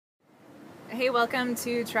Hey, welcome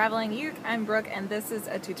to Traveling Uke. I'm Brooke, and this is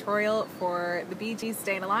a tutorial for the Bee Gees'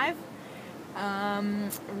 Stayin' Alive.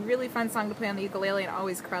 Really fun song to play on the ukulele and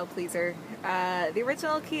always crowd pleaser. The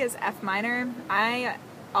original key is F minor. I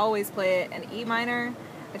always play it in E minor.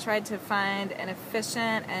 I tried to find an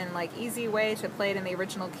efficient and easy way to play it in the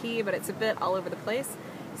original key, but it's a bit all over the place.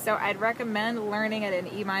 So I'd recommend learning it in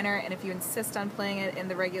E minor, and if you insist on playing it in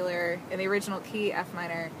the original key, F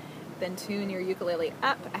minor, then tune your ukulele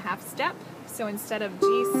up a half step. So instead of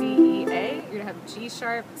G, C, E, A, you're going to have G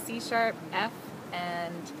sharp, C sharp, F,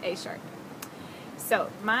 and A sharp. So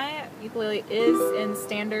my ukulele is in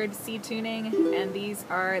standard C tuning, and these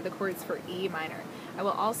are the chords for E minor. I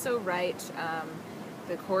will also write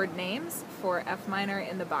the chord names for F minor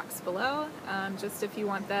in the box below, just if you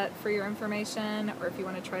want that for your information, or if you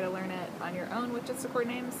want to try to learn it on your own with just the chord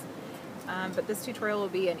names. But this tutorial will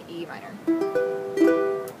be in E minor.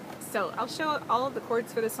 So I'll show all of the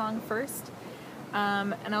chords for the song first,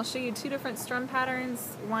 and I'll show you two different strum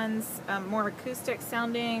patterns. One's more acoustic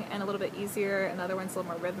sounding and a little bit easier, and the other one's a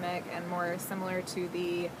little more rhythmic and more similar to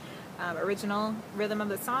the original rhythm of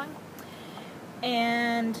the song.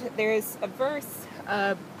 And there's a verse,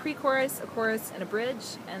 a pre-chorus, a chorus, and a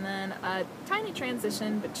bridge, and then a tiny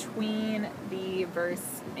transition between the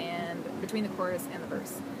chorus and the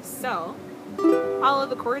verse. So all of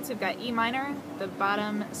the chords, we've got E minor, the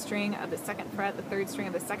bottom string of the 2nd fret, the 3rd string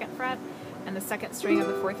of the 2nd fret, and the 2nd string of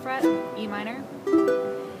the 4th fret, E minor.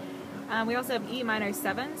 We also have E minor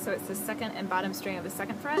 7, so it's the 2nd and bottom string of the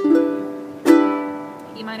 2nd fret,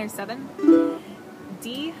 E minor 7.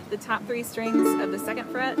 D, the top 3 strings of the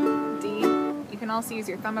 2nd fret, D. You can also use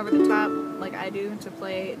your thumb over the top, like I do, to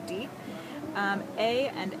play D. A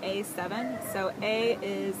and A7. So A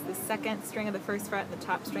is the 2nd string of the 1st fret and the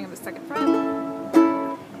top string of the 2nd fret.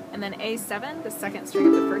 And then A7, the 2nd string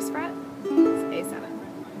of the 1st fret, is A7.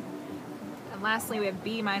 And lastly, we have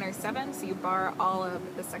B minor 7, so you bar all of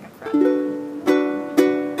the 2nd fret.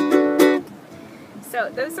 So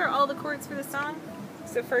those are all the chords for the song.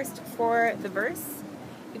 So first, for the verse,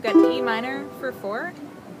 you've got E minor for 4,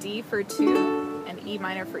 D for 2, and E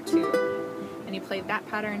minor for 2. And you play that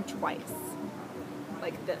pattern twice,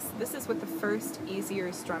 like this. This is with the first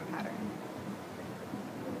easier strum pattern.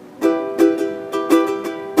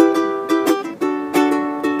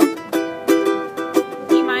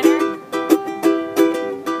 E minor,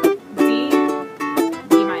 D,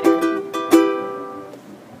 E minor.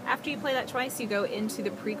 After you play that twice, you go into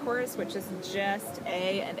the pre-chorus, which is just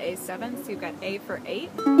A and A7. So you've got A for 8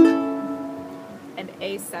 and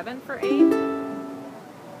A7 for 8.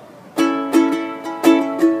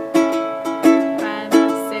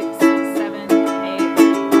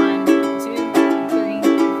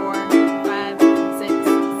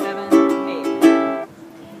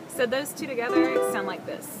 So those two together sound like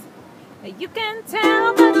this. You can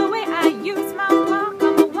tell by the way I use my walk,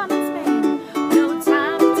 I'm a woman's man. No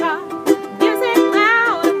time to talk. Music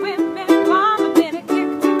loud and women warm. I've been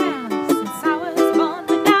kicked around since I was born,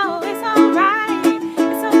 but now it's alright.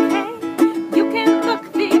 It's okay. You can look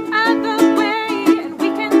the other way, and we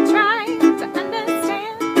can try to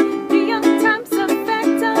understand the young times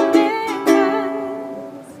effect on it.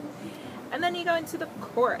 And then you go into the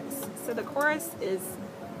chorus. So the chorus is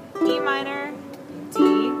E minor, D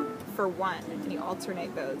for 1, and you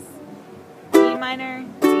alternate those. E minor,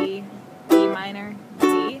 D, E minor,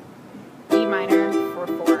 D, E minor for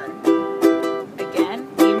 4. Again,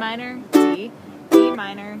 E minor, D, E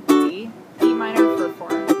minor, D, E minor for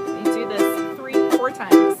 4. You do this 4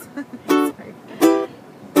 times. Sorry.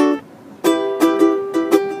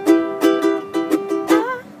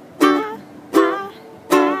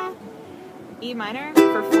 E minor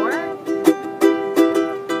for 4.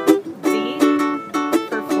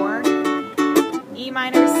 E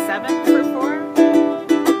minor 7 for 4,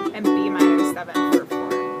 and B minor 7 for 4.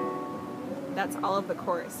 That's all of the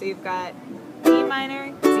chords. So you've got E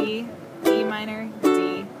minor, D, E minor,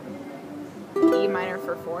 D, E minor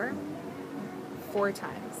for 4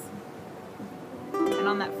 times. And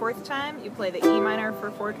on that 4th time, you play the E minor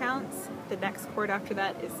for 4 counts. The next chord after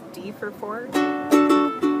that is D for 4.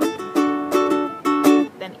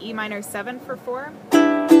 Then E minor 7 for 4.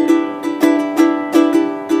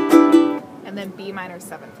 And then B minor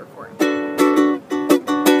 7 for 4.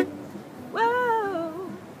 Whoa!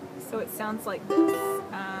 So it sounds like this.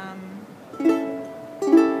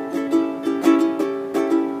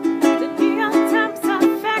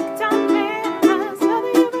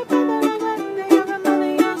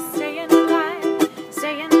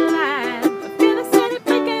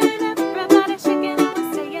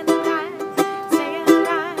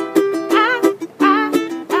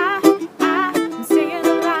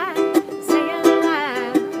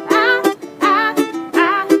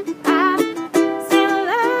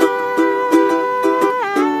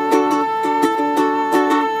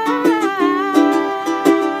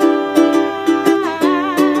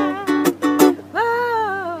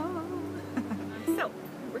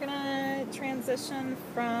 transition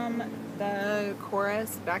from the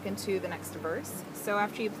chorus back into the next verse. So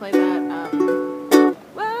after you play that,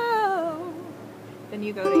 whoa, then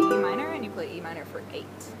you go to E minor and you play E minor for 8.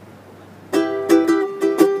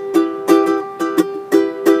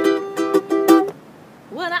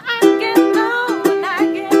 When I get low, when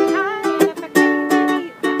I get high, if I can't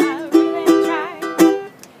eat, then I really try.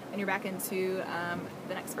 And you're back into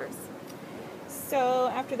the next verse.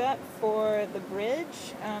 So after that, for the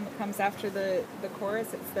bridge, it comes after the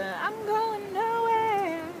chorus. It's the I'm going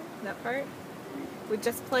nowhere, that part. We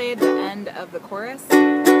just played the end of the chorus.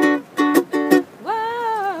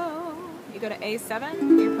 Whoa! You go to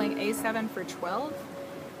A7, you're playing A7 for 12,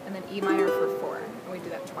 and then E minor for 4. And we do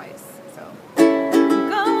that twice. So I'm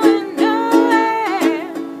going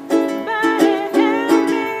nowhere,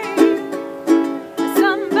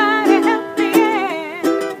 somebody help me.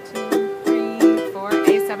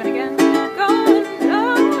 Again. Going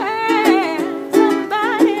nowhere.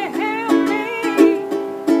 Somebody help me.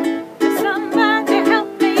 Somebody help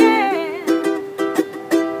me.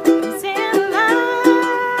 I'm staying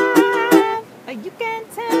alive. You can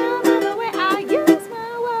tell by the way I use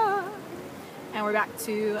my words. And we're back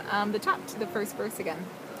to the top, to the first verse again.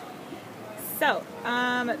 So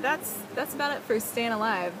that's about it for Stayin'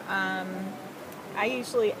 Alive. I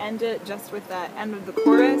usually end it just with that end of the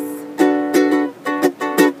chorus.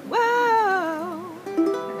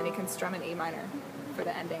 Strum in E minor for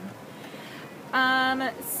the ending.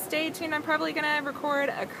 Stay tuned. I'm probably going to record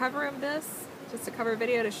a cover of this, just a cover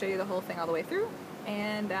video to show you the whole thing all the way through.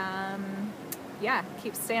 And yeah,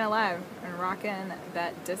 keep staying alive and rocking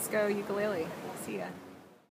that disco ukulele. See ya.